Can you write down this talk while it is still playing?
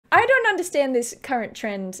understand this current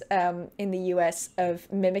trend in the US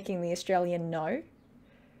of mimicking the Australian no?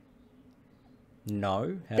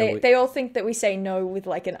 No. They all think that we say no with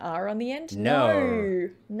like an R on the end. No.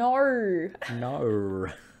 No. No.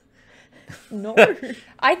 No.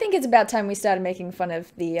 I think it's about time we started making fun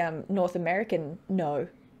of the North American no.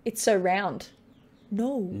 It's so round.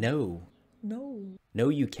 No. No. No. No,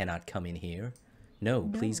 you cannot come in here. No,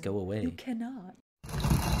 please go away. You cannot.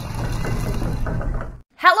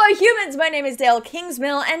 Hello humans, my name is Dael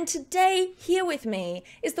Kingsmill, and today here with me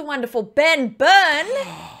is the wonderful Ben Byrne,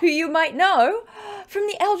 who you might know from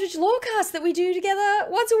the Eldritch Lorecast that we do together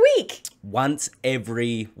once a week. Once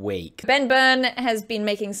every week. Ben Byrne has been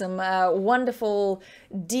making some wonderful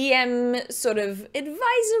DM sort of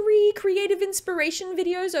advisory creative inspiration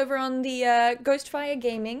videos over on the Ghostfire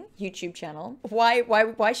Gaming YouTube channel.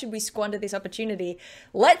 Why should we squander this opportunity?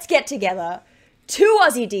 Let's get together, two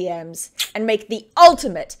Aussie DMs, and make the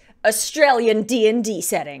ultimate Australian D&D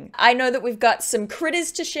setting. I know that we've got some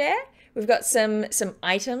critters to share. We've got some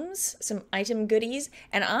items, some item goodies,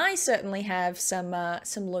 and I certainly have some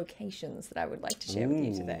locations that I would like to share with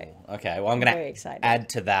you today. Okay, well, I'm going to add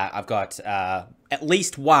to that. I've got at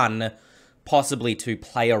least one, possibly two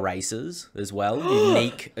player races as well.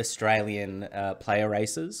 Unique Australian player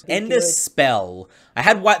races. And a spell.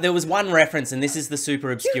 There was one reference, and this is the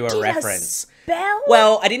super obscure reference. Spell?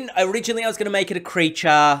 Well, originally I was going to make it a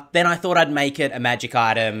creature, then I thought I'd make it a magic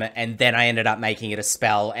item, and then I ended up making it a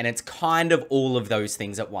spell, and it's kind of all of those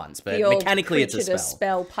things at once, but mechanically it's a spell. The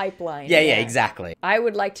spell pipeline. Yeah, exactly. I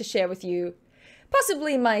would like to share with you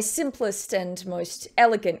possibly my simplest and most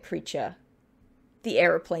elegant creature, the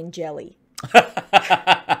Aeroplane Jelly.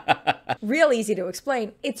 Real easy to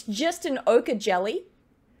explain. It's just an ochre jelly,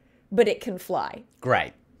 but it can fly.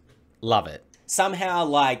 Great. Love it. Somehow,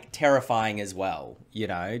 like, terrifying as well, you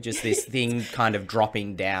know? Just this thing kind of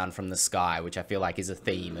dropping down from the sky, which I feel like is a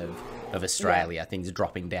theme of Australia. Yeah. Things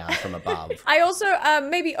dropping down from above. I also,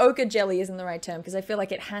 maybe ochre jelly isn't the right term, because I feel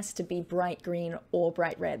like it has to be bright green or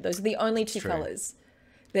bright red. Those are the only two colours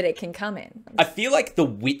that it can come in. I feel like the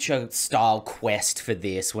Witcher style quest for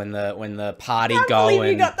this, when the party you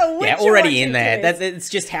got the Witcher already in there. That's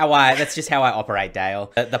just how I operate,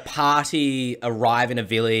 Dale. The party arrive in a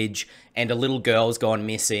village, and a little girl's gone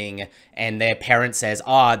missing, and their parent says,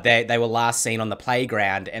 they were last seen on the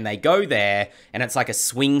playground, and they go there, and it's like a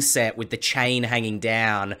swing set with the chain hanging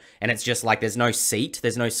down, and it's just like there's no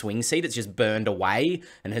swing seat, it's just burned away,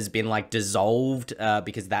 and has been like dissolved,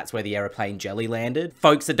 because that's where the Aeroplane Jelly landed.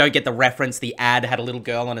 Folks that don't get the reference, the ad had a little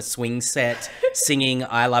girl on a swing set singing,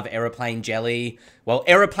 "I love Aeroplane Jelly." Well,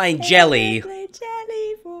 Aeroplane Jelly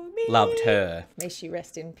for me. Loved her. May she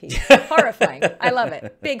rest in peace. Horrifying. I love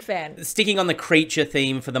it. Big fan. Sticking on the creature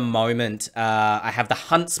theme for the moment, I have the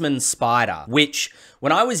Huntsman Spider, which,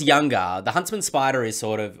 when I was younger, the Huntsman Spider is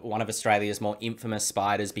sort of one of Australia's more infamous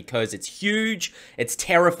spiders because it's huge, it's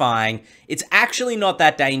terrifying. It's actually not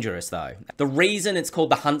that dangerous, though. The reason it's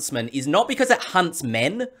called the Huntsman is not because it hunts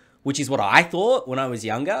men, which is what I thought when I was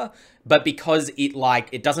younger, but because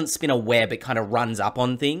it doesn't spin a web, it kind of runs up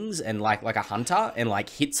on things and like a hunter and like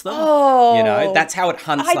hits them. Oh, you know, that's how it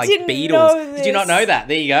hunts like beetles. Know Did you not know that?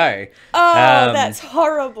 There you go. Oh, that's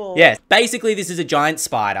horrible. Yeah, basically this is a giant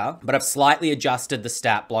spider, but I've slightly adjusted the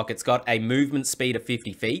stat block. It's got a movement speed of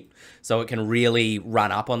 50 feet, so it can really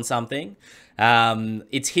run up on something.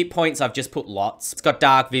 Its hit points, I've just put lots. It's got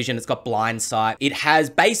dark vision, it's got blind sight. It has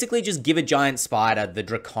basically just give a giant spider the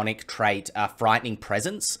draconic trait, frightening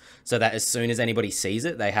presence, so that as soon as anybody sees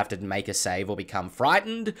it, they have to make a save or become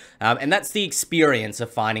frightened. And that's the experience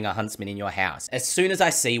of finding a huntsman in your house. As soon as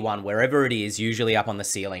I see one, wherever it is, usually up on the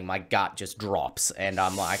ceiling, my gut just drops and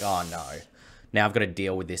I'm like, oh no. Now I've got to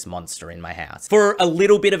deal with this monster in my house. For a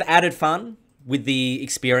little bit of added fun, with the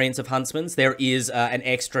experience of huntsmans, there is an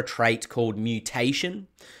extra trait called mutation,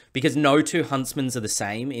 because no two huntsmans are the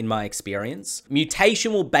same in my experience.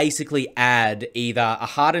 Mutation will basically add either a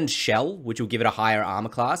hardened shell, which will give it a higher armor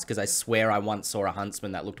class, because I swear I once saw a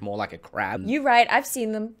huntsman that looked more like a crab. You're right, I've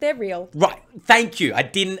seen them. They're real. Right, thank you. I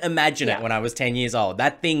didn't imagine it when I was 10 years old.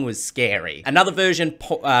 That thing was scary. Another version,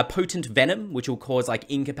 potent venom, which will cause like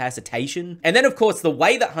incapacitation. And then of course, the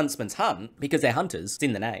way that huntsmans hunt, because they're hunters, it's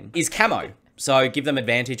in the name, is camo. So give them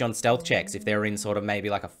advantage on stealth checks if they're in sort of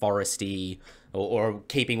maybe like a foresty or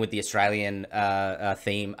keeping with the Australian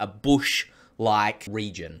theme, a bush-like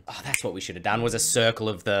region. Oh, that's what we should have done, was a circle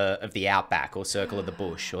of the outback or circle of the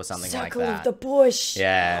bush or something like that. Circle of the bush.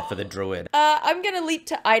 Yeah, for the druid. I'm going to leap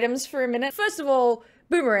to items for a minute. First of all,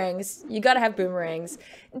 boomerangs. You gotta have boomerangs.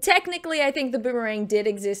 Technically, I think the boomerang did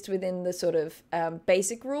exist within the sort of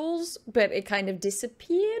basic rules, but it kind of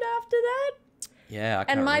disappeared after that. Yeah, I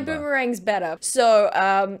can't And my remember. boomerang's better.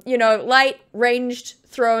 So, you know, light, ranged,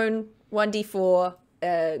 thrown, 1d4,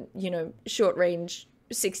 you know, short range,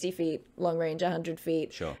 60 feet, long range, 100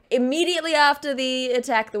 feet. Sure. Immediately after the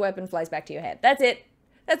attack, the weapon flies back to your head. That's it.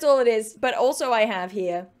 That's all it is. But also I have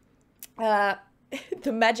here the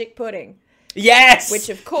magic pudding. Yes! Which,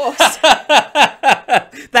 of course...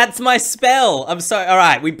 That's my spell. I'm sorry. All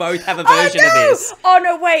right, we both have a version of this. Oh,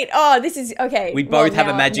 no, wait. Oh, this is... Okay. We both have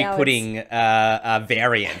now- a magic now pudding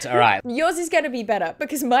variant. All right. Yours is going to be better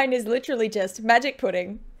because mine is literally just magic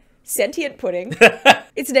pudding, sentient pudding.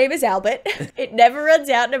 Its name is Albert. It never runs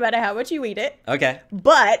out no matter how much you eat it, Okay.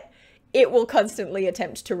 but it will constantly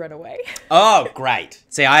attempt to run away. Oh, great.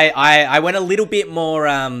 See, I went a little bit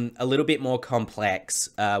more complex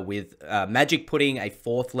with magic pudding, a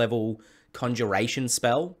 4th level conjuration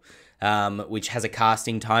spell, which has a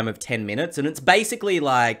casting time of 10 minutes, and it's basically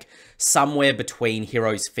like somewhere between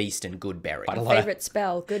Hero's Feast and Goodberry. My favorite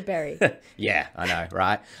spell, Goodberry. Yeah, I know,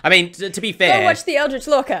 right? I mean, to be fair, Go watch the Eldritch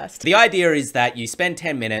Lorecast. the idea is that you spend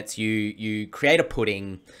 10 minutes, you create a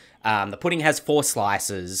pudding. The pudding has 4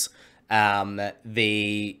 slices. Every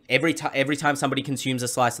time somebody consumes a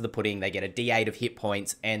slice of the pudding, they get a D8 of hit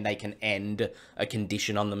points, and they can end a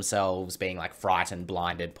condition on themselves, being like frightened,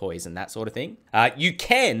 blinded, poison, that sort of thing. You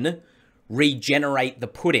can regenerate the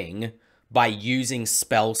pudding by using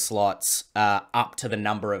spell slots up to the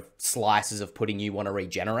number of slices of pudding you want to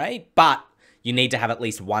regenerate, but you need to have at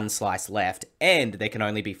least 1 slice left, and there can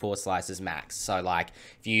only be 4 slices max. So like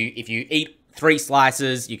if you eat 3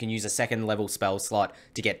 slices, you can use a 2nd level spell slot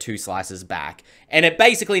to get 2 slices back. And it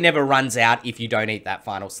basically never runs out if you don't eat that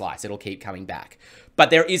final slice. It'll keep coming back. But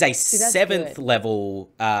there is a 7th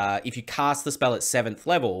level, if you cast the spell at 7th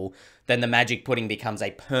level, then the magic pudding becomes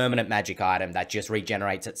a permanent magic item that just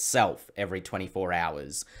regenerates itself every 24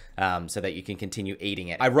 hours, so that you can continue eating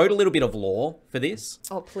it. I wrote a little bit of lore for this.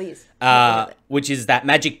 Oh, please. Which is that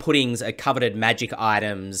magic puddings are coveted magic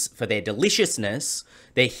items for their deliciousness,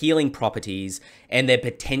 their healing properties, and their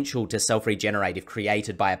potential to self-regenerate if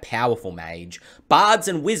created by a powerful mage. Bards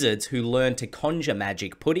and wizards who learn to conjure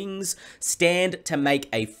magic puddings stand to make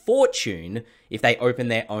a fortune if they open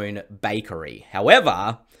their own bakery.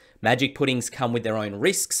 However, magic puddings come with their own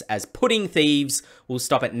risks, as pudding thieves will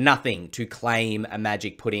stop at nothing to claim a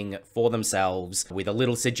magic pudding for themselves, with a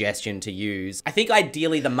little suggestion to use, I think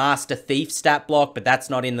ideally the Master Thief stat block, but that's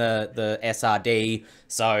not in the SRD,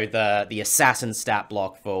 so the Assassin stat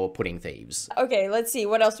block for pudding thieves. Okay, let's see.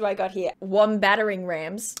 What else do I got here? Wombattering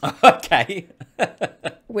Rams. Okay.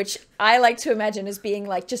 Which I like to imagine as being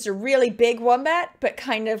like just a really big wombat, but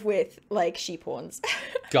kind of with like sheep horns.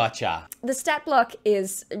 Gotcha. The stat block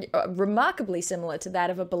is remarkably similar to that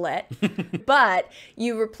of a bullet, but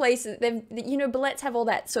you replace them. You know, bullets have all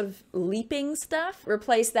that sort of leaping stuff.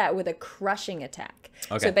 Replace that with a crushing attack.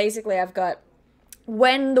 Okay. So basically, I've got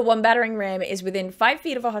when the Wombattering Ram is within 5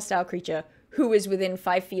 feet of a hostile creature who is within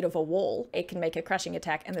 5 feet of a wall, it can make a crushing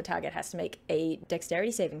attack, and the target has to make a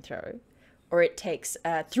dexterity saving throw, or it takes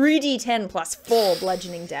 3d10 plus 4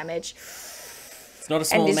 bludgeoning damage. It's not a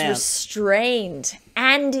small amount.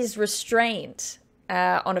 And is restrained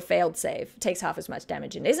on a failed save. Takes half as much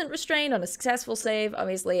damage and isn't restrained on a successful save,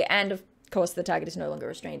 obviously. And of course, the target is no longer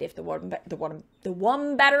restrained if the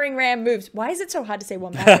Wombattering Ram moves. Why is it so hard to say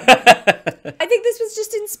Wombattering? I think this was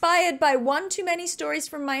just inspired by one too many stories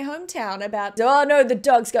from my hometown about, oh no, the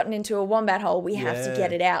dog's gotten into a wombat hole. We have to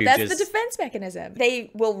get it out. That's the defense mechanism.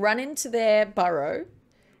 They will run into their burrow,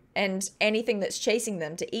 and anything that's chasing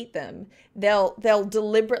them to eat them, they'll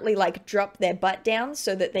deliberately like drop their butt down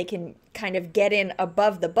so that they can kind of get in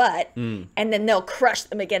above the butt, and then they'll crush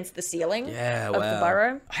them against the ceiling of the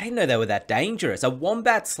burrow. I didn't know they were that dangerous. A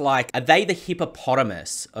wombat's like, are they the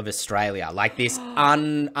hippopotamus of Australia? Like this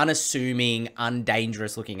unassuming,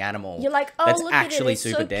 undangerous looking animal. You're like, oh, that's look actually at it. It's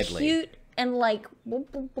super so deadly. Cute. And like,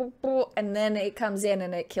 and then it comes in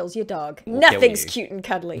and it kills your dog. Nothing's cute and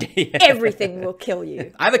cuddly. Everything will kill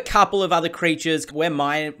you. I have a couple of other creatures. Where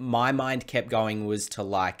my mind kept going was to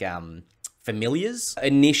like familiars.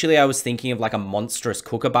 Initially, I was thinking of like a monstrous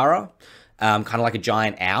kookaburra, kind of like a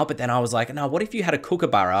giant owl. But then I was like, no, what if you had a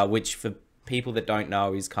kookaburra, which for people that don't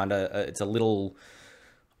know is kind of it's a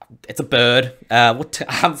bird.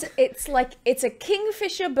 It's a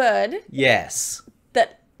kingfisher bird. Yes.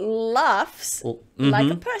 That laughs like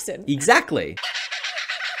a person. Exactly.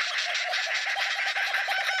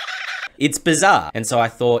 It's bizarre. And so I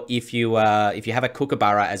thought if you have a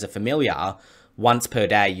kookaburra as a familiar, once per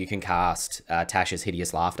day you can cast Tasha's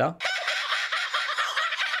Hideous Laughter.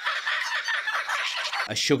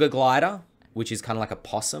 A sugar glider, which is kind of like a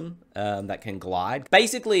possum that can glide.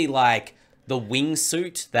 Basically like the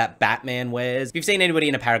wingsuit that Batman wears. If you've seen anybody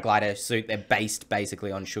in a paraglider suit, they're based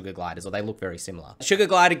basically on sugar gliders, or they look very similar. Sugar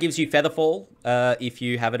glider gives you featherfall if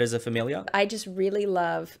you have it as a familiar. I just really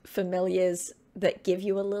love familiars that give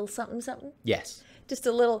you a little something something. Yes. Just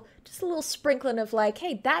a little sprinkling of like,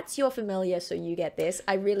 hey, that's your familiar, so you get this.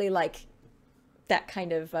 I really like that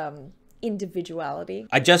kind of individuality.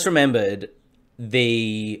 I just remembered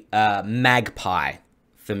the Magpie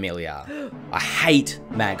familiar. I hate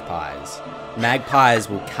magpies. Magpies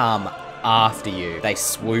will come after you. They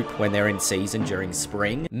swoop when they're in season during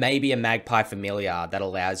spring. Maybe a magpie familiar that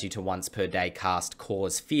allows you to once per day cast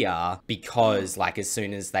Cause Fear, because like as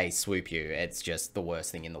soon as they swoop you, it's just the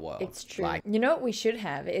worst thing in the world. It's true. Like, you know what we should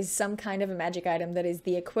have is some kind of a magic item that is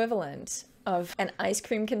the equivalent of an ice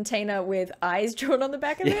cream container with eyes drawn on the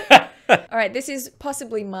back of it. All right, this is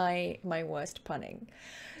possibly my worst punning.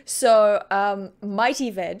 So, Mighty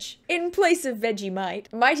Veg, in place of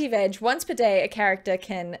Vegemite. Mighty Veg, once per day, a character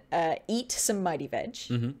can eat some Mighty Veg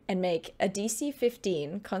and make a DC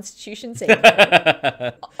 15 Constitution saving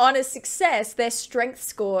throw. On a success, their strength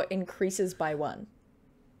score increases by 1.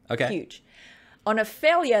 okay. Huge. On a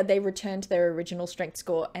failure, they return to their original strength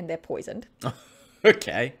score and they're poisoned.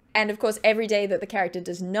 Okay. And of course, every day that the character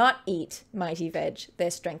does not eat Mighty Veg,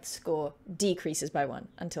 their strength score decreases by 1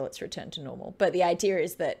 until it's returned to normal. But the idea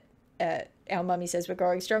is that our mummy says we're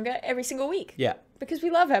growing stronger every single week. Yeah. Because we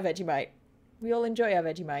love our Vegemite. We all enjoy our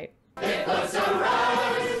Vegemite. It was a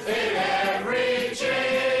rise in every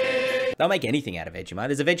cheek. They'll make anything out of Vegemite.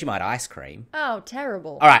 There's a Vegemite ice cream. Oh,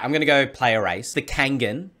 terrible. All right, I'm going to go play a race. The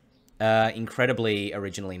Kangan. Incredibly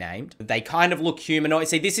originally named. They kind of look humanoid.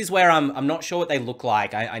 See, this is where I'm not sure what they look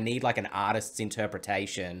like. I need like an artist's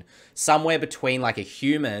interpretation. Somewhere between like a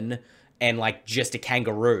human and like just a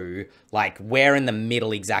kangaroo, like where in the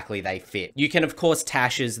middle exactly they fit. You can of course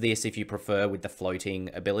Tasha's this if you prefer with the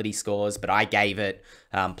floating ability scores, but I gave it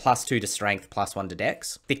 +2 to strength, +1 to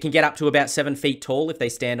dex. They can get up to about 7 feet tall if they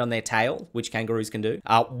stand on their tail, which kangaroos can do.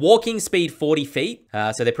 Walking speed 40 feet,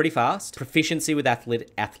 so they're pretty fast. Proficiency with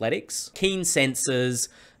athletics, keen senses,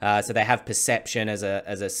 so they have perception as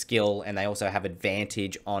a skill, and they also have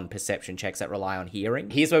advantage on perception checks that rely on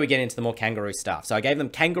hearing. Here's where we get into the more kangaroo stuff. So I gave them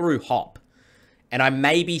kangaroo hop, and I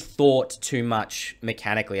maybe thought too much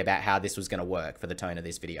mechanically about how this was going to work for the tone of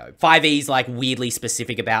this video. 5E's like weirdly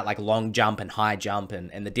specific about like long jump and high jump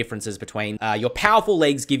and the differences between. Your powerful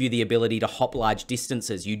legs give you the ability to hop large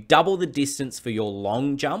distances. You double the distance for your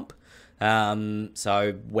long jump.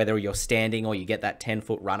 So whether you're standing or you get that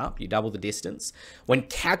 10-foot run up, you double the distance. When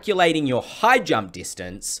calculating your high jump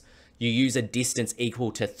distance, you use a distance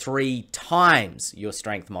equal to 3 times your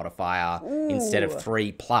strength modifier instead of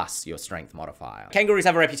 3 plus your strength modifier. Kangaroos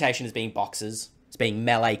have a reputation as being boxers, as being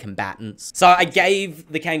melee combatants. So I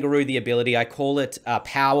gave the kangaroo the ability, I call it a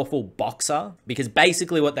powerful boxer, because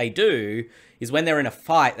basically what they do is when they're in a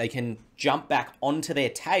fight, they can jump back onto their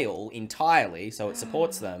tail entirely, so it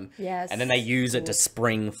supports them. Yes. And then they use it to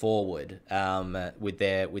spring forward with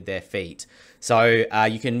their feet. So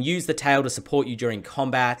you can use the tail to support you during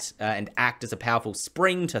combat and act as a powerful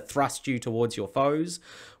spring to thrust you towards your foes.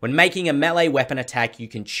 When making a melee weapon attack, you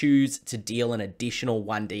can choose to deal an additional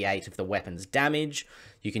 1d8 of the weapon's damage.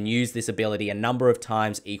 You can use this ability a number of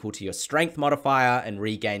times equal to your strength modifier and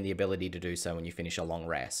regain the ability to do so when you finish a long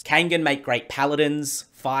rest. Kangan make great paladins,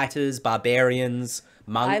 fighters, barbarians,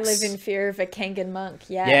 monks. I live in fear of a Kangan monk,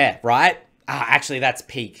 yeah. Yeah, right? Actually, that's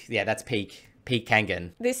peak. Yeah, that's peak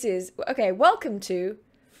Kangan. This is, okay, welcome to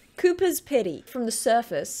Cooper's Pity. From the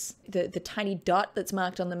surface, the tiny dot that's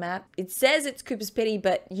marked on the map, it says it's Cooper's Pity,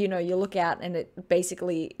 but you know, you look out and it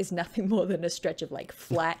basically is nothing more than a stretch of like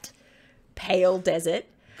flat, pale desert.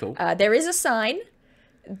 Cool. There is a sign.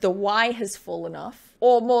 The Y has fallen off,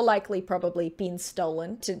 or more likely probably been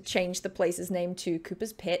stolen to change the place's name to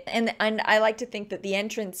Cooper's Pit. And I like to think that the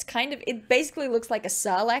entrance kind of, it basically looks like a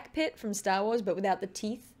Sarlacc pit from Star Wars, but without the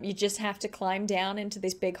teeth. You just have to climb down into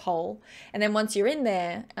this big hole. And then once you're in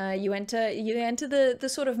there, you enter the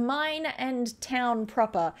sort of mine and town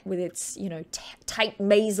proper with its, you know, tight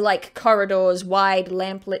maze-like corridors, wide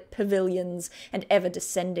lamplit pavilions, and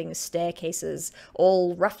ever-descending staircases,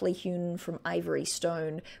 all roughly hewn from ivory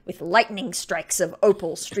stone, with lightning strikes of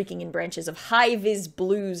opal streaking in branches of high-vis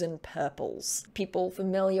blues and purples. People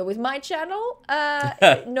familiar with my channel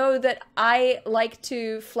know that I like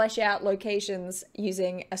to flesh out locations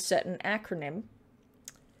using a certain acronym.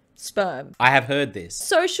 SPERM. I have heard this.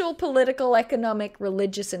 Social, political, economic,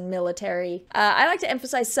 religious, and military. I like to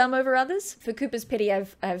emphasize some over others. For Cooper's Pity,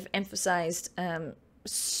 I've emphasized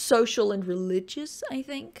social and religious, I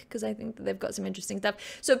think, because I think that they've got some interesting stuff.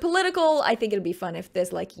 So political, I think it'd be fun if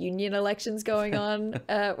there's like union elections going on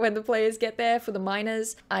when the players get there for the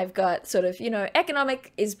miners. I've got sort of,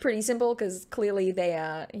 economic is pretty simple because clearly they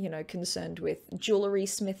are, concerned with jewelry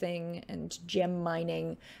smithing and gem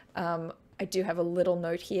mining. I do have a little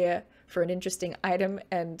note here for an interesting item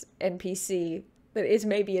and NPC that is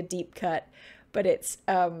maybe a deep cut, but it's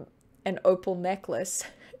an opal necklace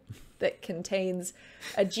that contains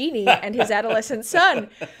a genie and his adolescent son.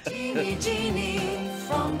 Genie, genie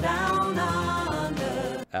from down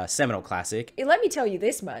under. Seminal classic. Let me tell you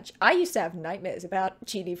this much. I used to have nightmares about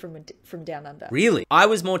Genie from Down Under. Really? I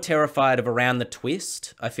was more terrified of Around the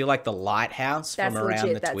Twist. I feel like the lighthouse That's from Around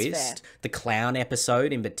legit, the that's Twist. fair. The clown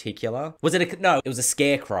episode in particular. Was it no, it was a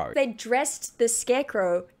scarecrow. They dressed the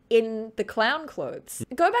scarecrow in the clown clothes.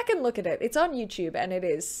 Go back and look at it. It's on YouTube and it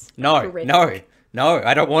is horrific. No,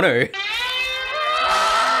 I don't want to.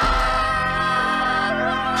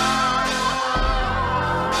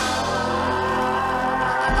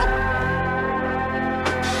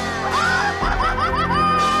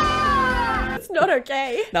 Not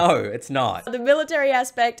okay. No, it's not. The military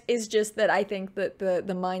aspect is just that I think that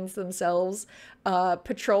the mines themselves are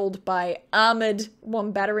patrolled by armored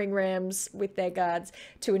Wombattering Rams with their guards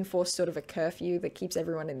to enforce sort of a curfew that keeps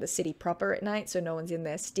everyone in the city proper at night, so no one's in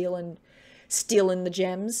there stealing the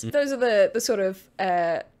gems. Those are the sort of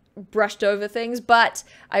brushed over things, but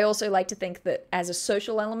I also like to think that as a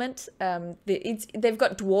social element, they've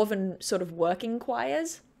got dwarven sort of working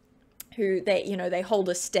choirs who they hold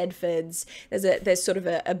a Stedfords. There's sort of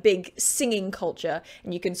a big singing culture,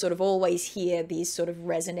 and you can sort of always hear these sort of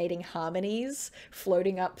resonating harmonies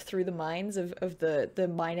floating up through the minds of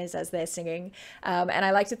the miners as they're singing. And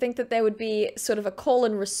I like to think that there would be sort of a call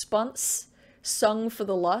and response sung for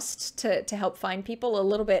the lost to help find people, a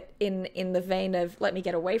little bit in the vein of, let me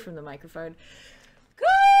get away from the microphone.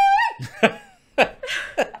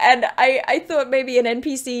 And I thought maybe an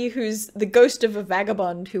NPC who's the ghost of a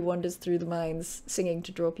vagabond who wanders through the mines singing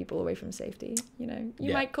to draw people away from safety.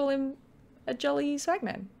 You might call him a jolly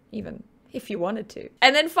swagman, even, if you wanted to.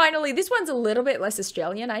 And then finally, this one's a little bit less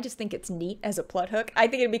Australian. I just think it's neat as a plot hook. I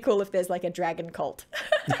think it'd be cool if there's like a dragon cult.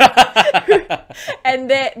 And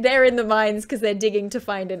they're in the mines because they're digging to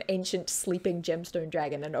find an ancient sleeping gemstone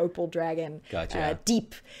dragon, an opal dragon. Gotcha.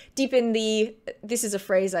 Deep in the, this is a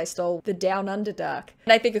phrase I stole, the down under dark.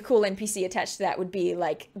 And I think a cool NPC attached to that would be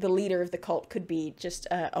like the leader of the cult could be just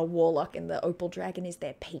a warlock and the opal dragon is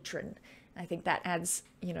their patron. I think that adds,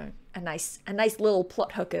 a nice little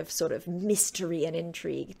plot hook of sort of mystery and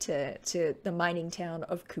intrigue to the mining town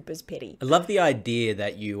of Cooper's Pity. I love the idea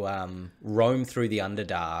that you roam through the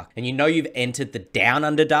Underdark and you've entered the Down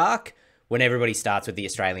Underdark when everybody starts with the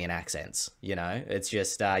Australian accents. It's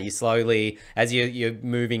just you slowly, as you're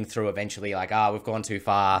moving through, eventually like, we've gone too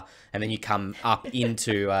far, and then you come up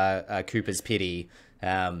into Cooper's Pity.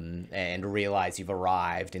 And realize you've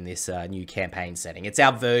arrived in this new campaign setting. It's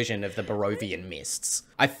our version of the Barovian Mists.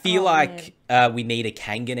 I feel we need a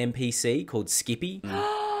Kangan NPC called Skippy.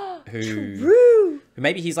 Who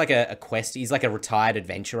maybe he's like a quest. He's like a retired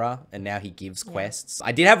adventurer, and now he gives quests.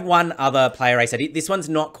 I did have one other player race. This one's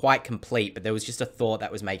not quite complete, but there was just a thought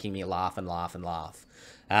that was making me laugh and laugh and laugh.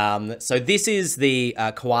 So this is the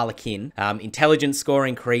Koala Kin. Intelligence score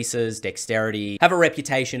increases, dexterity, have a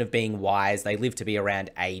reputation of being wise. They live to be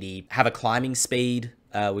around 80, have a climbing speed,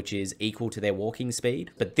 which is equal to their walking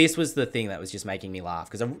speed. But this was the thing that was just making me laugh,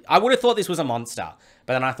 because I would have thought this was a monster,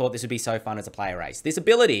 but then I thought this would be so fun as a player race. This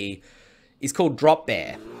ability is called Drop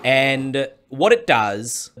Bear, and what it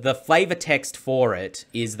does, the flavor text for it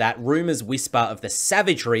is that rumors whisper of the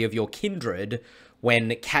savagery of your kindred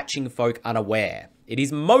when catching folk unaware. It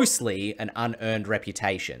is mostly an unearned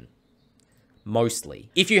reputation. Mostly.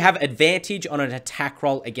 If you have advantage on an attack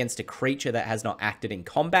roll against a creature that has not acted in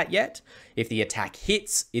combat yet, if the attack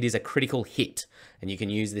hits, it is a critical hit. And you can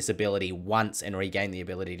use this ability once and regain the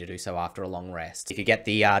ability to do so after a long rest. If you get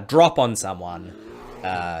the drop on someone,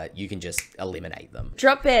 you can just eliminate them.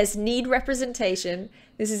 Drop bears need representation.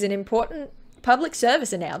 This is an important public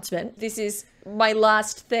service announcement. This is my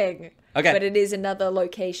last thing. Okay. But it is another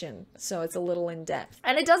location, so it's a little in depth.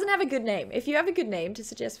 And it doesn't have a good name. If you have a good name to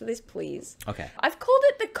suggest for this, please. Okay. I've called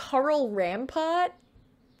it the Coral Rampart.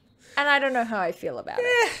 And I don't know how I feel about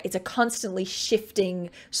it. It's a constantly shifting,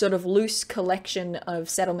 sort of loose collection of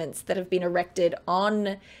settlements that have been erected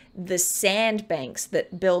on the sand banks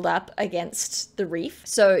that build up against the reef.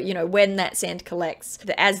 So, you know, when that sand collects,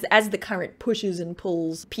 as the current pushes and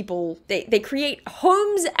pulls, people, they create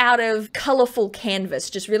homes out of colorful canvas,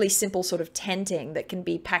 just really simple sort of tenting that can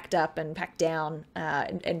be packed up and packed down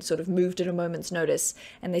and sort of moved at a moment's notice.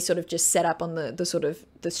 And they sort of just set up on the sort of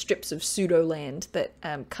the strips of pseudo land that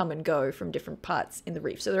come and go from different parts in the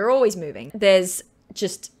reef. So they're always moving. There's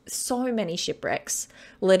just so many shipwrecks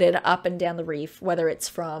littered up and down the reef, whether it's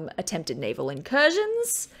from attempted naval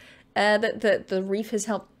incursions that the reef has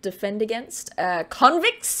helped defend against,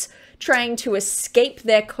 convicts trying to escape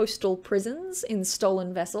their coastal prisons in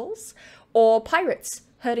stolen vessels, or pirates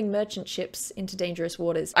herding merchant ships into dangerous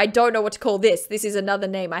waters. I don't know what to call this. This is another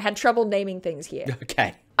name. I had trouble naming things here.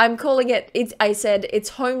 Okay. I'm calling it, I said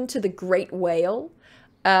it's home to the Great Whale,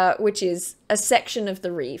 which is a section of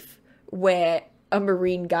the reef where a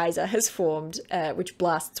marine geyser has formed, which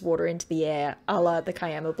blasts water into the air, a la the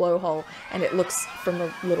Kayama blowhole, and it looks from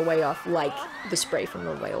a little way off like the spray from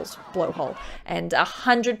the whale's blowhole. And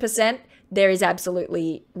 100%, there is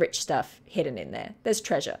absolutely rich stuff hidden in there. There's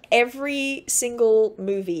treasure. Every single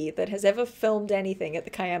movie that has ever filmed anything at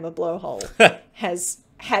the Kayama blowhole has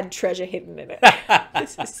had treasure hidden in it.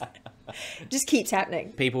 Just keeps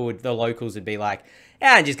happening. The locals would be like,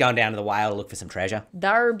 yeah, I'm just going down to the whale to look for some treasure.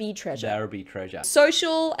 There be treasure. There be treasure.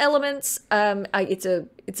 Social elements. It's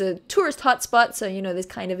a tourist hotspot, so you know there's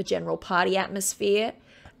kind of a general party atmosphere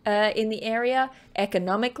in the area.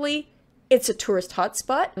 Economically, it's a tourist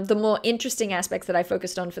hotspot. The more interesting aspects that I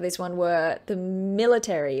focused on for this one were the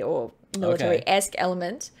military or military-esque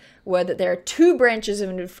element, were that there are two branches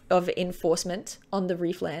of enforcement on the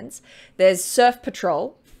reeflands. There's Surf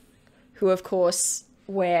Patrol, who of course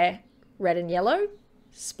wear red and yellow,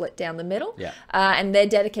 split down the middle. Yeah. And they're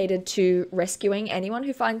dedicated to rescuing anyone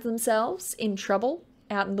who finds themselves in trouble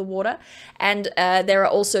out in the water. And there are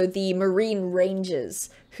also the Marine Rangers,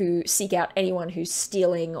 who seek out anyone who's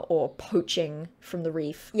stealing or poaching from the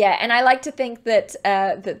reef. Yeah, and I like to think that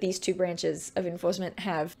that these two branches of enforcement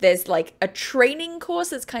there's like a training course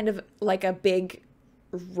that's kind of like a big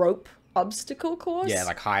rope obstacle course. Yeah,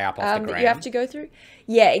 like high up off the ground. That you have to go through.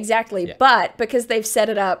 Yeah, exactly. Yeah. But because they've set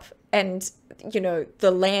it up and, you know,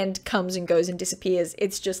 the land comes and goes and disappears,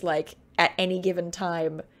 it's just like at any given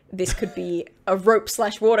time, this could be a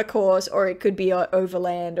rope/water course, or it could be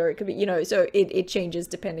overland, or it could be, you know, so it changes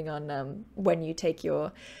depending on when you take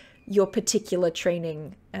your particular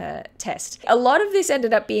training test. A lot of this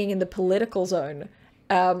ended up being in the political zone.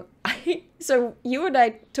 So you and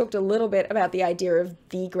I talked a little bit about the idea of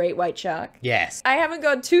the great white shark. Yes. I haven't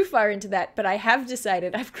gone too far into that, but I have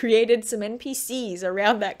decided I've created some NPCs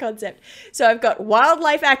around that concept. So I've got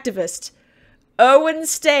wildlife activist Owen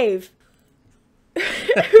Stave,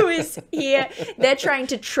 who is here. They're trying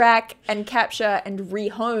to track and capture and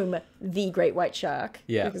rehome the great white shark,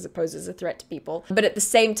 because it poses a threat to people. But at the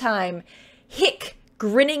same time, Hick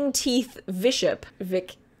Grinning Teeth Bishop,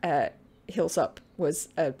 Vic Hillsop was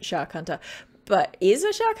a shark hunter, but is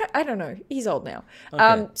a shark hunter? I don't know. He's old now.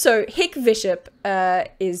 Okay. So Hick Bishop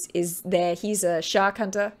is there. He's a shark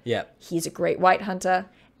hunter. Yeah. He's a great white hunter,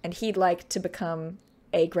 and he'd like to become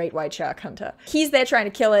a great white shark hunter. He's there trying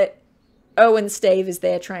to kill it. Owen Stave is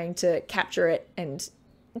there trying to capture it and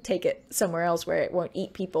take it somewhere else where it won't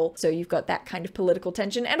eat people. So you've got that kind of political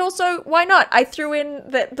tension. And also, why not? I threw in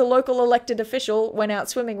that the local elected official went out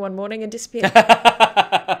swimming one morning and disappeared.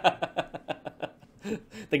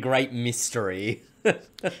 The great mystery.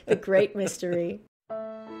 The great mystery.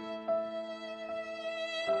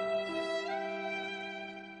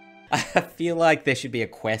 I feel like there should be a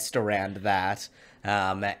quest around that.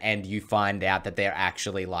 And you find out that they're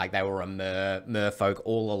actually like, they were a merfolk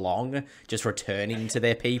all along, just returning to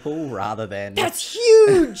their people rather than... That's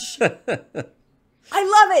huge! I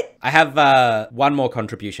love it! I have one more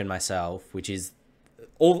contribution myself, which is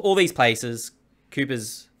all these places,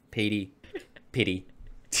 Cooper's Pity.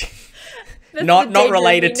 Not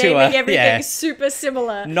related to everything super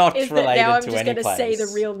similar. Not related now I'm to just any gonna place. say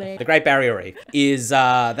the real name. The Great Barrier Reef is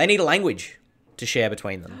they need a language to share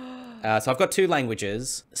between them. So I've got two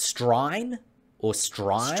languages: Strine or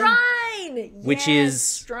Strine. Strine, which is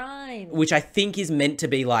Strine, which I think is meant to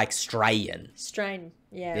be like Strayan. Strine,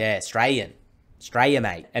 yeah. Yeah, Strayan. Straya,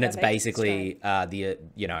 mate. And That it's makes it basically the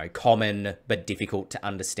common but difficult to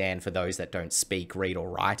understand for those that don't speak, read, or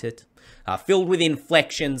write it. Filled with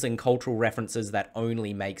inflections and cultural references that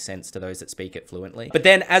only make sense to those that speak it fluently. But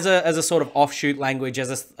then as a sort of offshoot language,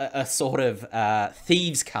 as a sort of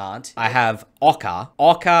thieves' cant, I have Ocker.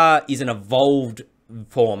 Ocker is an evolved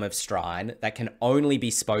form of Strine that can only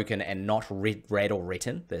be spoken and not read or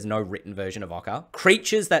written. There's no written version of Ocker.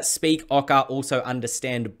 Creatures that speak Ocker also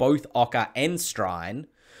understand both Ocker and Strine,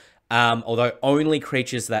 although only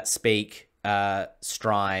creatures that speak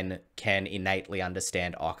Strine can innately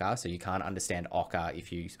understand Ocker, so you can't understand Ocker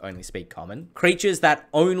if you only speak Common. Creatures that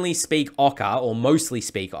only speak Ocker, or mostly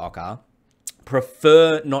speak Ocker,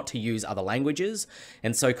 prefer not to use other languages,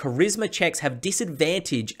 and so charisma checks have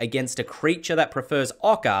disadvantage against a creature that prefers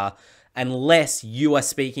Ocker unless you are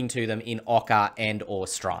speaking to them in Ocker and or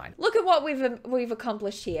Strine. Look at what we've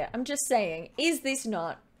accomplished here. I'm just saying, is this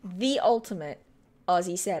not the ultimate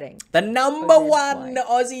Aussie setting? The number one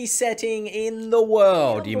Aussie setting in the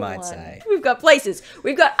world, you might say. We've got places,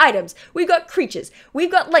 we've got items, we've got creatures,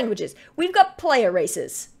 we've got languages, we've got player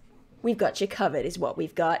races. We've got you covered is what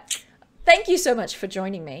we've got. Thank you so much for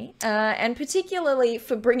joining me, and particularly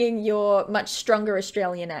for bringing your much stronger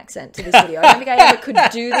Australian accent to this video. I don't think I ever could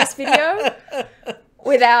do this video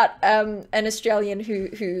without an Australian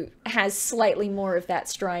who has slightly more of that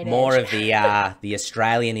Strine More edge. of the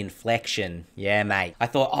Australian inflection. Yeah, mate. I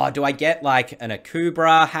thought, oh, do I get like an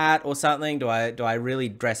Akubra hat or something? Do I really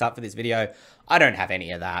dress up for this video? I don't have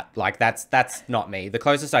any of that. Like, that's not me. The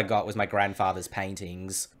closest I got was my grandfather's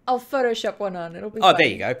paintings. I'll Photoshop one on. It'll be Oh, fun. there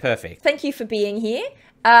you go. Perfect. Thank you for being here.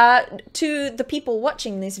 To the people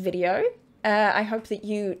watching this video, I hope that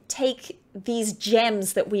you take these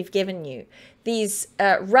gems that we've given you, these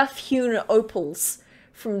rough-hewn opals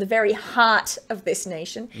from the very heart of this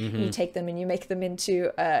nation. You take them and you make them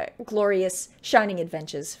into glorious, shining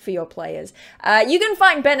adventures for your players. You can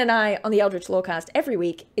find Ben and I on the Eldritch Lorecast every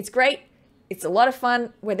week. It's great. It's a lot of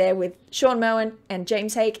fun. We're there with Sean Moen and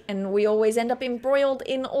James Hake, and we always end up embroiled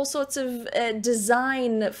in all sorts of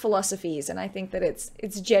design philosophies, and I think that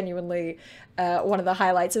it's genuinely one of the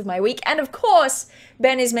highlights of my week. And of course,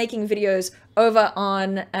 Ben is making videos over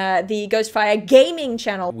on the Ghostfire Gaming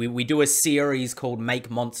channel. We do a series called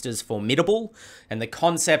Make Monsters Formidable, and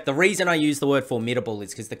the reason I use the word formidable is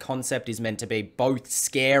because the concept is meant to be both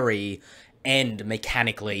scary and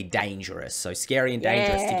mechanically dangerous. So scary and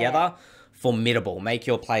dangerous together. Formidable. Make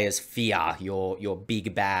your players fear your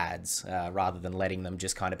big bads rather than letting them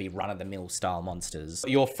just kind of be run-of-the-mill style monsters.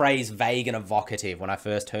 Your phrase vague and evocative, when I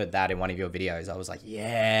first heard that in one of your videos, I was like,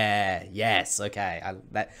 yeah, yes, okay.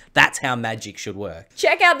 That's how magic should work.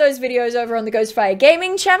 Check out those videos over on the Ghostfire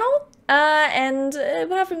Gaming channel. And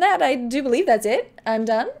apart from that, I do believe that's it. I'm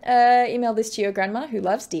done. Email this to your grandma who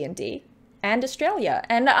loves D&D and Australia.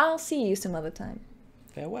 And I'll see you some other time.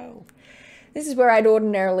 Farewell. This is where I'd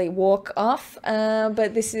ordinarily walk off,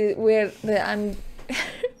 but this is where I'm.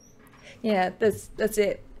 Yeah, that's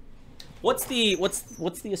it. What's the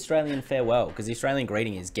Australian farewell? Because the Australian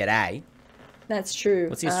greeting is g'day. That's true.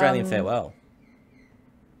 What's the Australian farewell?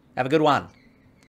 Have a good one.